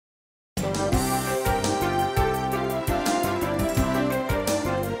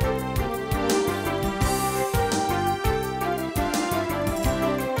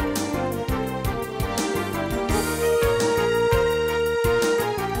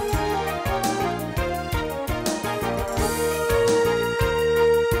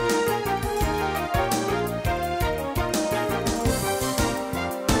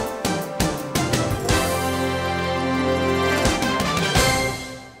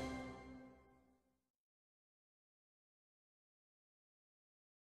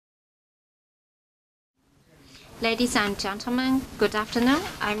Ladies and gentlemen, good afternoon.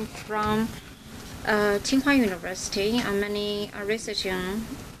 I'm from Tsinghua University. I'm mainly researching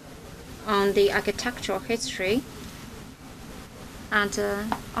on the architectural history. And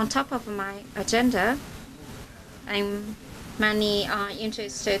on top of my agenda, I'm mainly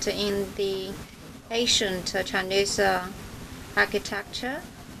interested in the ancient Chinese architecture.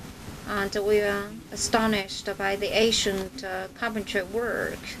 And we are astonished by the ancient carpentry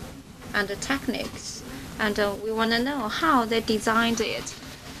work and the techniques. And we want to know how they designed it.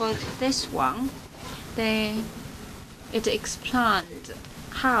 For this one, it explained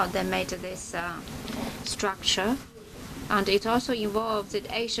how they made this structure. And it also involved the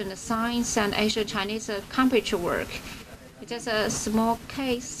ancient science and ancient Chinese carpentry work. It is a small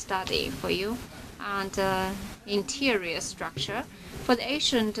case study for you. And interior structure. For the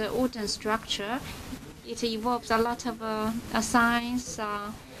ancient wooden structure, it involves a lot of science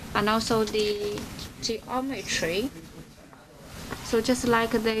and also the geometry. So just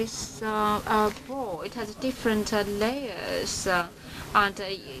like this ball, it has different layers, and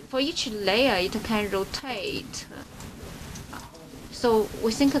for each layer it can rotate. So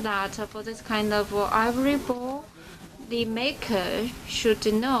we think that for this kind of ivory ball, the maker should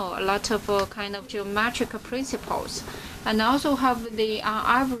know a lot of kind of geometrical principles, and also have the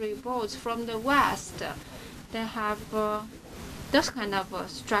ivory balls from the West. They have this kind of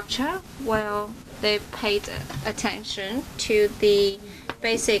structure where they paid attention to the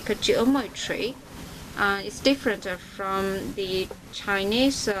basic geometry. It's different from the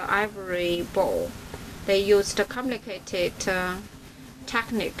Chinese ivory ball. They used complicated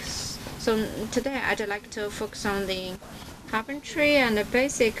techniques. So today I'd like to focus on the carpentry and the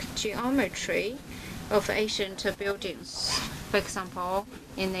basic geometry of ancient buildings. For example,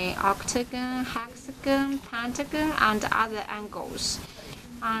 in the octagon, hexagon, pentagon, and other angles.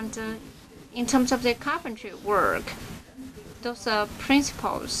 And in terms of the carpentry work, those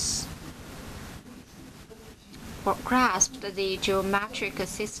principles grasped the geometric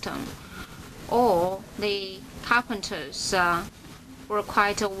system, or the carpenters were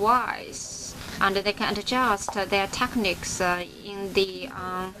quite wise, and they can adjust their techniques in the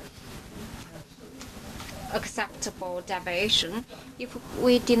acceptable deviation. If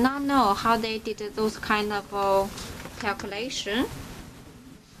we did not know how they did those kind of calculation,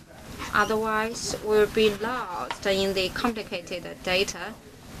 otherwise we'll be lost in the complicated data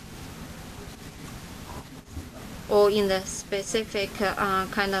or in the specific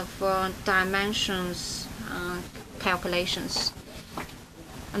kind of dimensions calculations.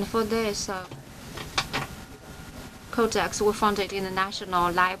 And for this codex, we found it in the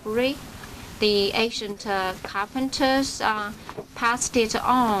National Library. The ancient carpenters passed it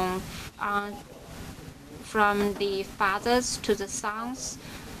on from the fathers to the sons.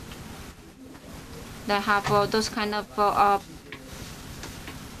 They have those kind of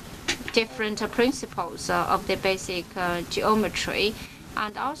different principles of the basic geometry,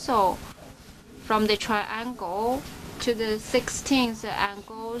 and also from the triangle to the 16th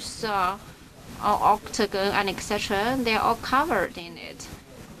angles or octagon and etc. They are all covered in it.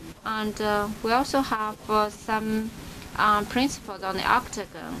 And we also have some principles on the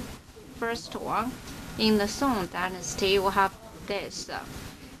octagon. First one, in the Song dynasty, we have this.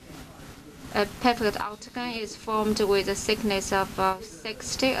 A perfect octagon is formed with a thickness of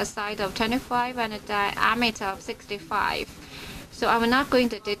 60, a side of 25, and a diameter of 65. So I will not go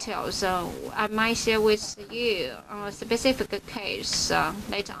into details. I might share with you a specific case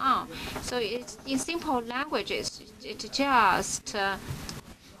later on. So it's in simple languages, it just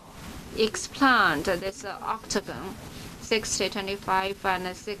explained this octagon, 60, 25,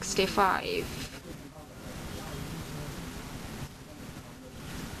 and 65.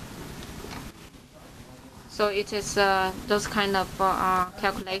 So it is those kind of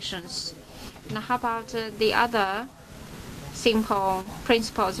calculations. Now how about the other simple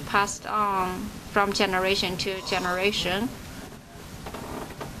principles passed on from generation to generation?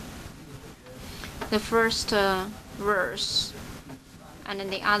 The first verse and then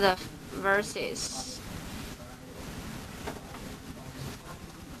the other verses,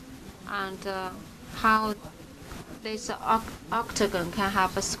 and how this octagon can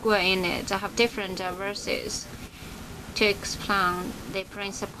have a square in it. I have different verses to explain the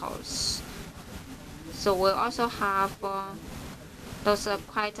principles. So we also have those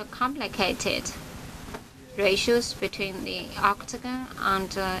quite complicated ratios between the octagon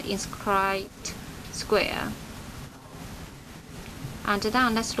and inscribed square. And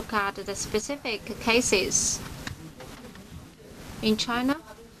then let's look at the specific cases. In China,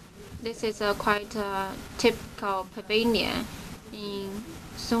 this is a quite typical pavilion. In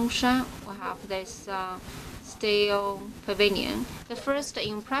Songshan, we have this steel pavilion, the first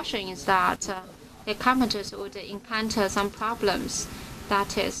impression is that the carpenters would encounter some problems.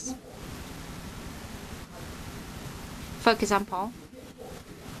 That is, for example,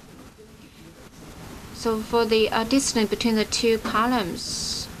 so for the distance between the two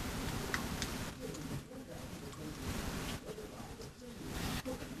columns,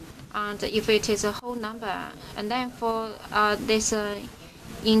 and if it is a whole number, and then for this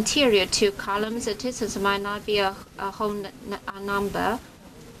interior two columns, the distance might not be a whole number.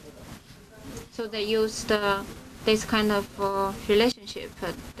 So they used this kind of relationship,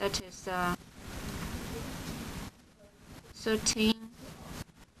 that is 13,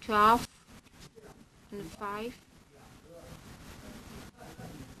 12, and 5,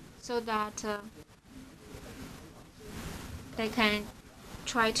 so that they can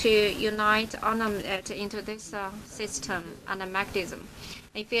try to unite ornament into this system and a mechanism.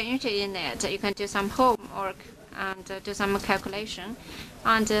 If you're interested in it, you can do some homework and do some calculation.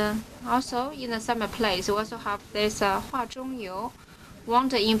 And also in the summer place, we also have this Hua Zhongyou,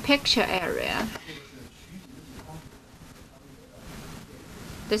 wonder in picture area.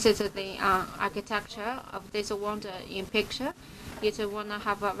 This is the architecture of this wonder in picture. It want to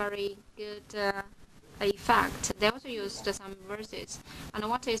have a very good effect. They also used some verses. And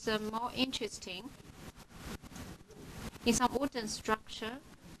what is more interesting, in some wooden structure,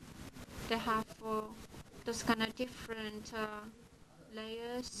 they have those kind of different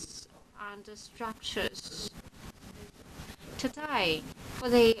layers and structures. Today, for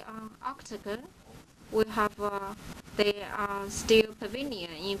the octagon, we have the steel pavilion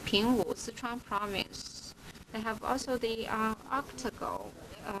in Pingwu, Sichuan province. They have also the octagon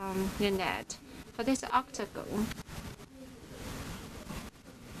unit. For this octagon,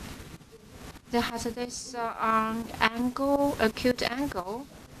 there has this angle, acute angle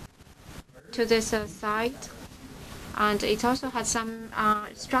to this side, and it also has some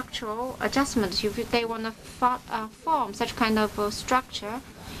structural adjustments if they want to form such kind of structure.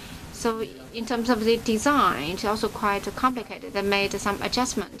 So in terms of the design, it's also quite complicated. They made some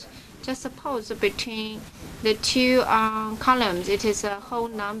adjustment. Just suppose between the two columns, it is a whole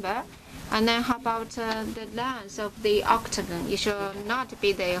number. And then how about the length of the octagon? It should not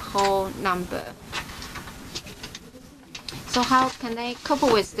be the whole number. So how can they cope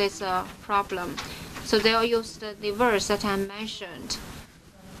with this problem? So they'll use the verse that I mentioned,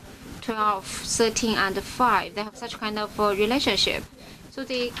 12, 13, and 5. They have such kind of relationship. So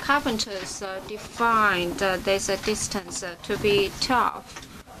the carpenters defined this distance to be 12.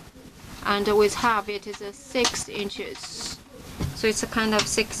 And with half, it is 6 inches. So it's a kind of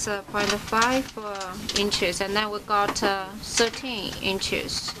 6.5 inches, and then we got 13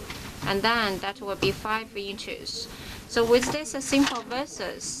 inches, and then that will be 5 inches. So with this simple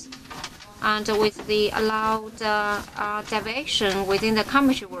verses, and with the allowed deviation within the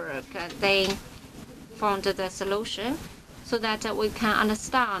carpentry work, they found the solution, so that we can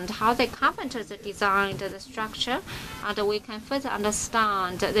understand how the carpenters designed the structure, and we can further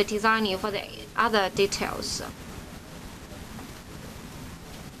understand the designing for the other details.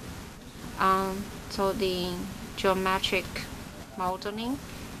 So the geometric modeling.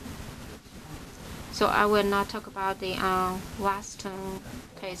 So I will not talk about the Western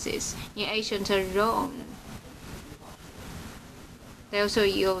cases. In ancient Rome, they also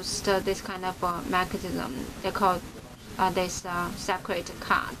used this kind of mechanism. They call this sacred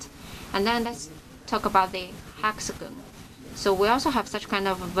cut. And then let's talk about the hexagon. So we also have such kind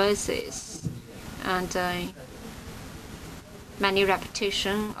of verses, and many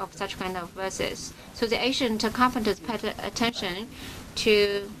repetition of such kind of verses. So the ancient carpenters paid attention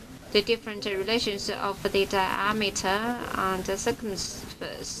to the different relations of the diameter and the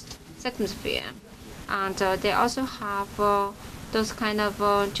circumsphere. And they also have those kind of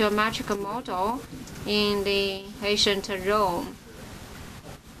geometrical model in the ancient Rome,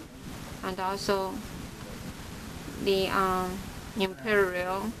 and also the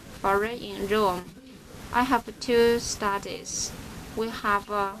imperial forum in Rome. I have 2 studies. We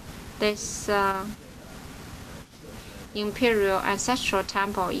have this imperial ancestral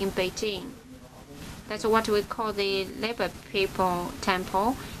temple in Beijing. That's what we call the labor people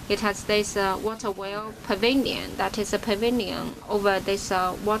temple. It has this water well pavilion. That is a pavilion over this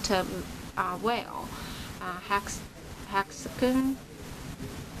water well, hexagon.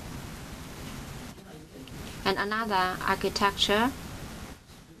 And another architecture,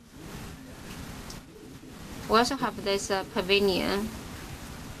 we also have this pavilion.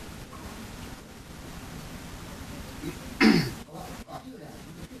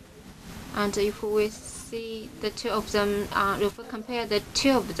 And if we see the 2 of them, if we compare the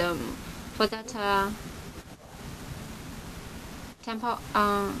 2 of them, for that temple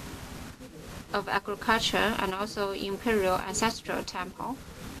of agriculture and also imperial ancestral temple.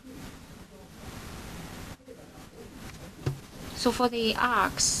 So for the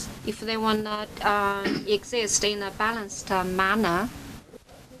arcs, if they will not exist in a balanced manner.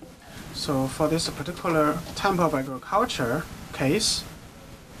 So for this particular temple of agriculture case,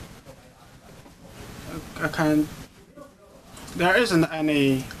 there isn't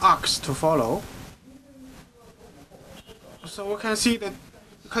any arcs to follow. So we can see that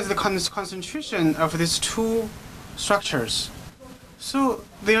because the concentration of these two structures, so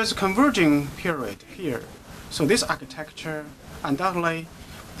there's a converging period here. So this architecture undoubtedly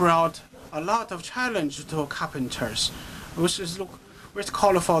brought a lot of challenge to carpenters, which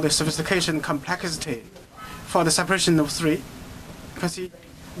call for the sophistication and complexity for the separation of three. You can see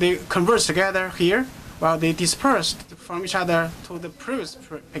they converge together here, while they dispersed from each other to the previous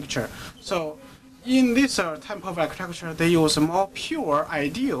picture. So in this temple of architecture, they use more pure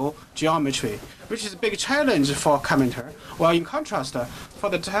ideal geometry, which is a big challenge for carpenter. While in contrast, for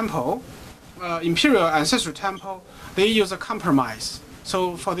the temple, imperial ancestral temple, they use a compromise.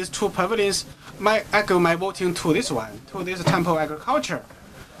 So for these two pavilions, I give my voting to this one, to this temple agriculture.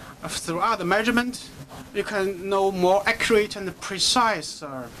 Throughout the measurement, you can know more accurate and precise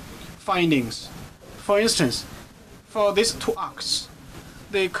findings. For instance, for these two arcs,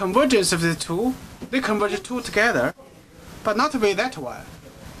 the convergence of the two, they converge two together, but not with that one.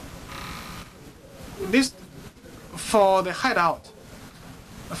 This, for the hideout,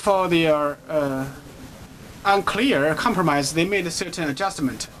 for their unclear compromise, they made a certain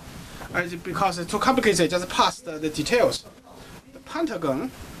adjustment. Because it's too complicated, just pass the details. The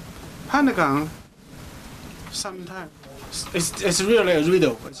Pentagon, sometimes it's really a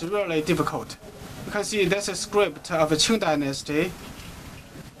riddle. It's really difficult. You can see that's a script of the Qing dynasty.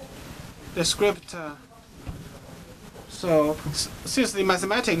 The script. So since the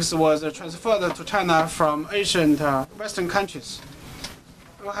mathematics was transferred to China from ancient Western countries,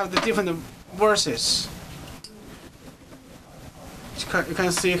 we have the different verses. You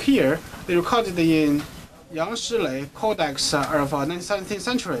can see here, they recorded in Yang Shilei Codex of 17th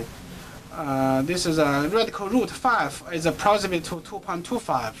century. This is a radical root 5 is approximate to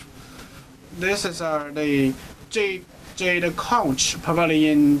 2.25. This is the Jade Conch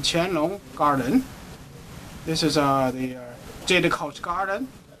Pavilion in Qianlong Garden. This is the Jade Conch Garden.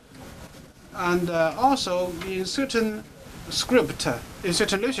 And also in certain script, in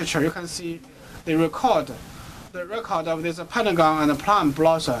certain literature, you can see the record of this pentagon and plum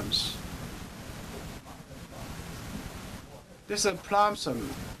blossoms. This is plum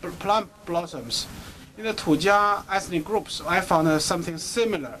blossoms. In the Tujia ethnic groups, I found something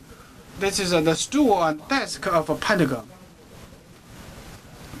similar. This is the stool and desk of a pentagon.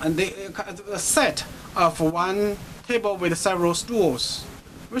 And a set of one table with several stools,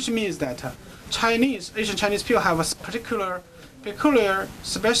 which means that Asian Chinese people have a peculiar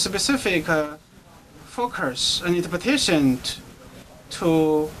specific focus and interpretation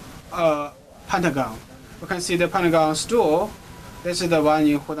to a pentagon. You can see the pentagon stool. This is the one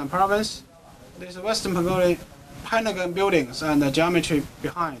in Hunan province. This is Western Pentagon buildings and the geometry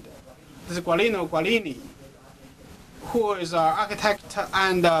behind. This is Gualini, who is an architect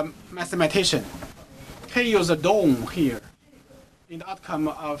and mathematician. He used a dome here in the outcome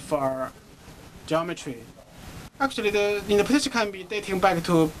of geometry. Actually, the interpretation can be dating back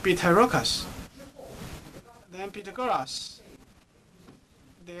to Pythagoras, then Pythagoras,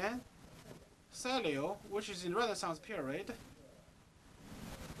 then Celio, which is in Renaissance period,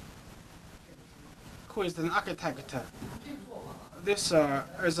 who is an architect. This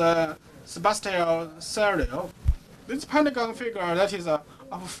is a Sebastian Celio. This pentagon figure that is of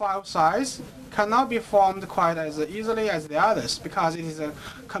 5 sides cannot be formed quite as easily as the others because it is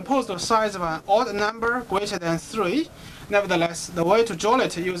composed of sides of an odd number greater than 3. Nevertheless, the way to draw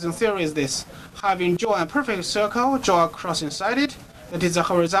it using theory is this. Having drawn a perfect circle, draw a cross inside it. That is the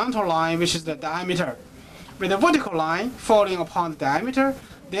horizontal line, which is the diameter. With a vertical line falling upon the diameter,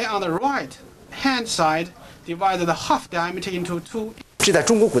 then on the right hand side, divide the half diameter into 2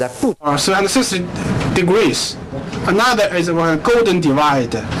 or 360 degrees. Another is a golden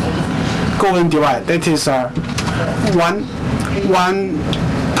divide. Golden divide. That is 1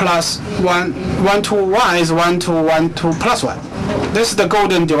 plus 1 to 1 is 1 to 1 to plus 1. This is the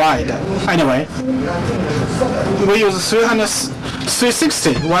golden divide. Anyway, we use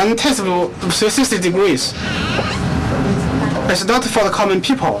 360, 1/10 of 360 degrees. It's not for the common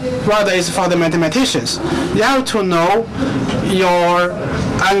people, rather it's for the mathematicians. You have to know your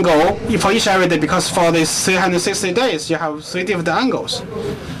angle for each every day because for these 360 days you have 3 different angles.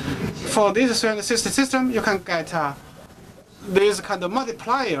 For this 360 system, you can get this kind of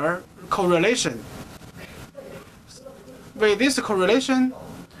multiplier correlation. With this correlation,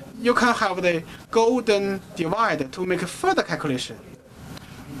 you can have the golden divide to make a further calculation,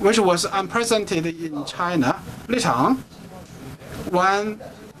 which was unprecedented in China later on. When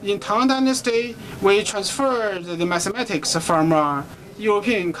in Tang Dynasty, we transferred the mathematics from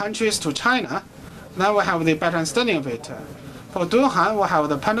European countries to China. Now we have the better understanding of it. For Dunhan, we have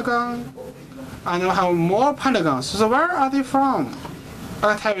the pentagon, and we have more pentagons. So where are they from?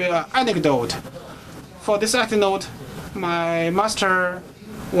 I'll tell you an anecdote. For this anecdote, my master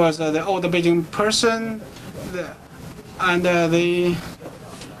was the old Beijing person, and they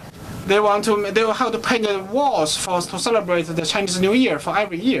will have to paint the walls to celebrate the Chinese New Year for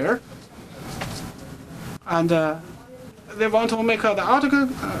every year, and they want to make the article.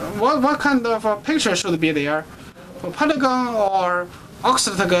 What kind of a picture should be there? For pentagon or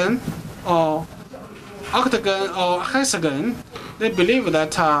octagon or hexagon? They believe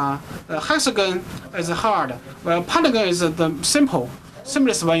that the hexagon is hard, while pentagon is the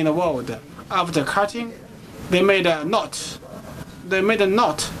simplest one in the world. After cutting, they made a knot. They made a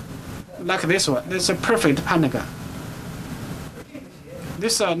knot like this one. This is a perfect pentagon.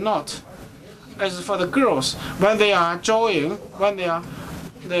 This knot is for the girls when they are drawing, when they are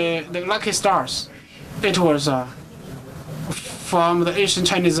the lucky stars. It was from the ancient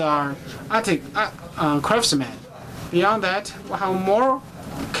Chinese craftsmen. Beyond that, we have more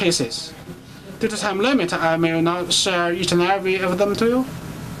cases. Due to time limit, I may not share each and every of them to you.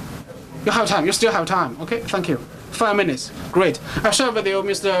 You have time. You still have time. Okay, thank you. 5 minutes. Great. I share with you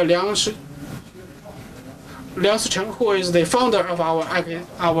Mr. Liang Chang, who is the founder of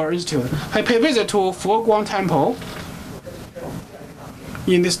our institute. He paid visit to Foguang Temple.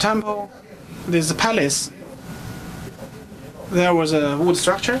 In this temple, this palace, there was a wood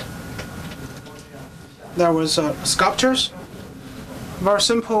structure. There was sculptures, very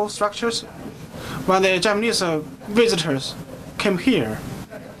simple structures. When the Japanese visitors came here,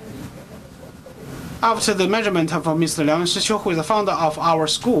 after the measurement of Mr. Liang Shiqiu, who is the founder of our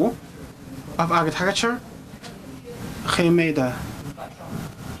school of architecture, he made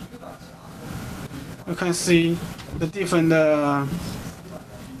you can see the different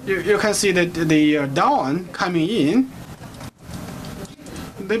you can see the dawn coming in.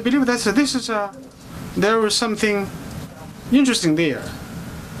 They believe that this is there is something interesting there.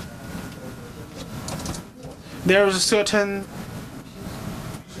 There is certain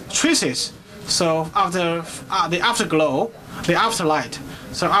traces. So after the afterglow, the afterlight.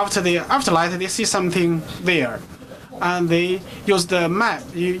 So after the afterlight, they see something there, and they use the map.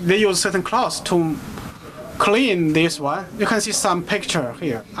 They use certain cloths to clean this one. You can see some picture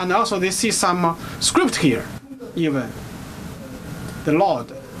here, and also they see some script here, even the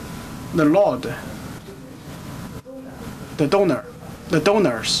Lord, the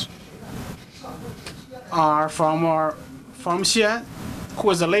donors are from Xi'an, who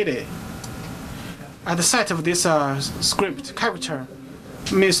is a lady. At the site of this script character,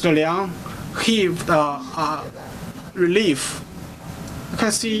 Mr. Liang heaved relief. You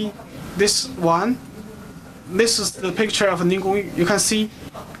can see this one. This is the picture of Ningong. You can see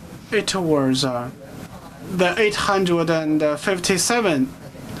it was the 857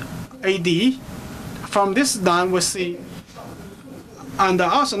 AD. From this down, we see, and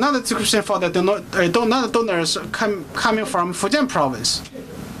also another description for the donors coming from Fujian province.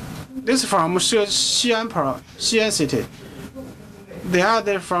 This is from Xi'an city. The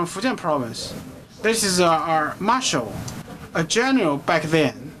other from Fujian province. This is our marshal, a general back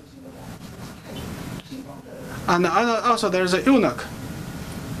then. And also there's a eunuch.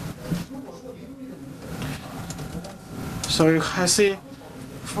 So you can see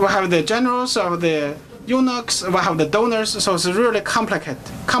we have the generals of the eunuchs, we have the donors, so it's a really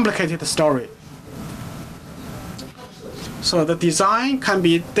complicated story. So the design can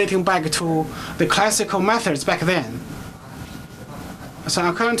be dating back to the classical methods back then. So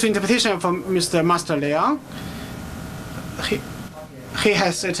according to interpretation from Mr. Master Liang, he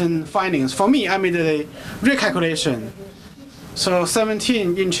has certain findings. For me, I made a recalculation. So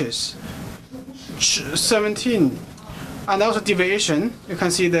 17 inches, 17, and also deviation. You can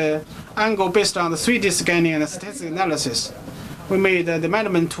see the angle based on the 3D scanning and the statistical analysis. We made the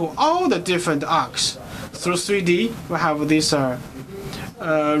measurement to all the different arcs. Through 3D, we have this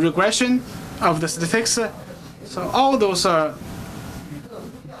regression of the statistics. So all those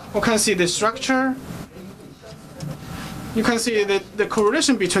we can see the structure. You can see the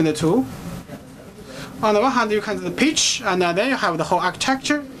correlation between the two. On the one hand, you can see the pitch, and then you have the whole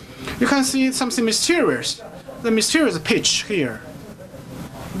architecture. You can see something mysterious. The mysterious pitch here.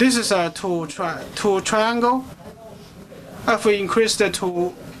 This is a two triangle. if we increase the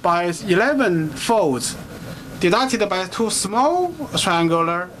two by 11 folds, deducted by two small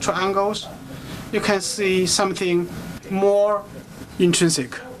triangles, you can see something more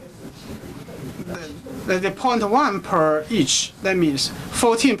intrinsic. The 0.1 per each, that means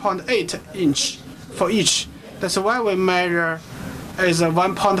 14.8 inch for each. That's why we measure is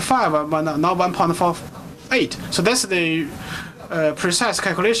 1.5, but not 1.48. So that's the precise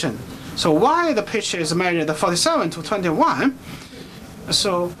calculation. So why the pitch is measured 47 to 21?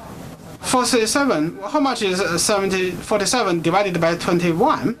 So 47, how much is 47 divided by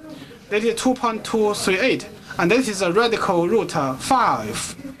 21? That is 2.238, and that is a radical root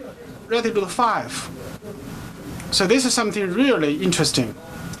 5. Radical root 5. So this is something really interesting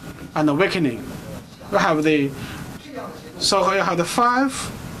and awakening. We have the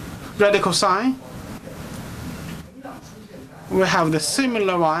 5 radical sign. We have the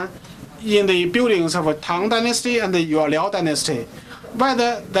similar one in the buildings of Tang Dynasty and the Liao Dynasty.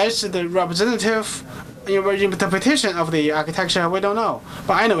 Whether that's the representative interpretation of the architecture, we don't know.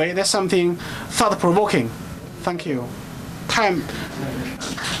 But anyway, that's something thought-provoking. Thank you. Time.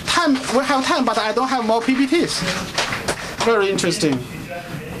 We have time, but I don't have more PPTs. Very interesting.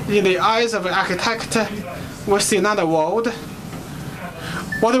 In the eyes of an architect, we see another world.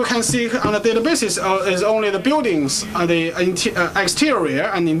 What we can see on a daily basis is only the buildings, the exterior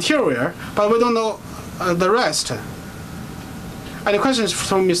and interior, but we don't know the rest. Any questions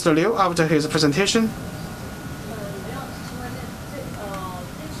from Mr. Liu after his presentation?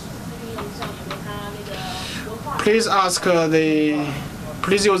 Please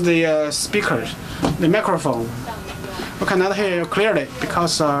please use the speaker, the microphone. We cannot hear you clearly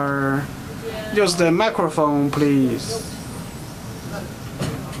because use the microphone, please.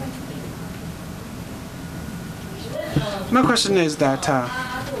 My question is that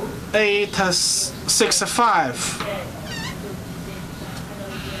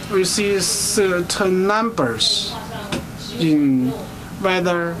 865. We see certain numbers in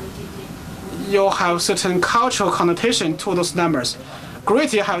whether you have certain cultural connotation to those numbers.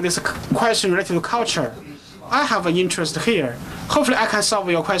 Great, you have this question related to culture. I have an interest here. Hopefully I can solve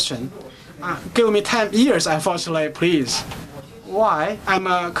your question. Give me 10 years, unfortunately, please. Why?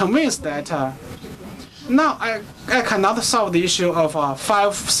 I'm convinced that now I cannot solve the issue of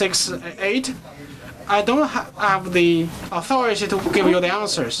 5, 6, 8. I don't have the authority to give you the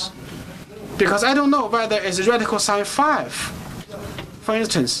answers because I don't know whether it's radical sign 5. For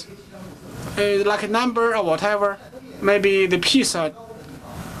instance, like a number or whatever, maybe the Pisa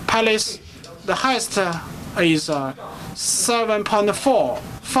Palace, the highest is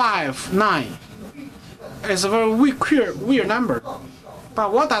 7.459. It's a very weird number.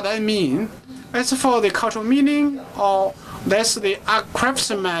 But what does that mean? It's for the cultural meaning, or that's the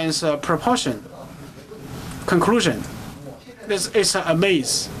craftsman's proportion. Conclusion. This is a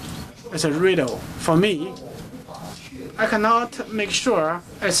maze. It's a riddle for me. I cannot make sure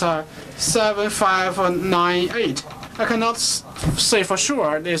it's a 7598. I cannot say for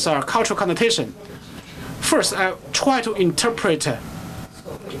sure there's a cultural connotation. First, I try to interpret,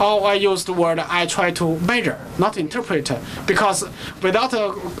 or I use the word I try to measure, not interpret, because without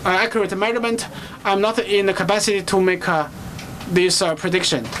an accurate measurement, I'm not in the capacity to make this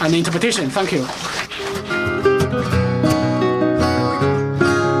prediction and interpretation. Thank you.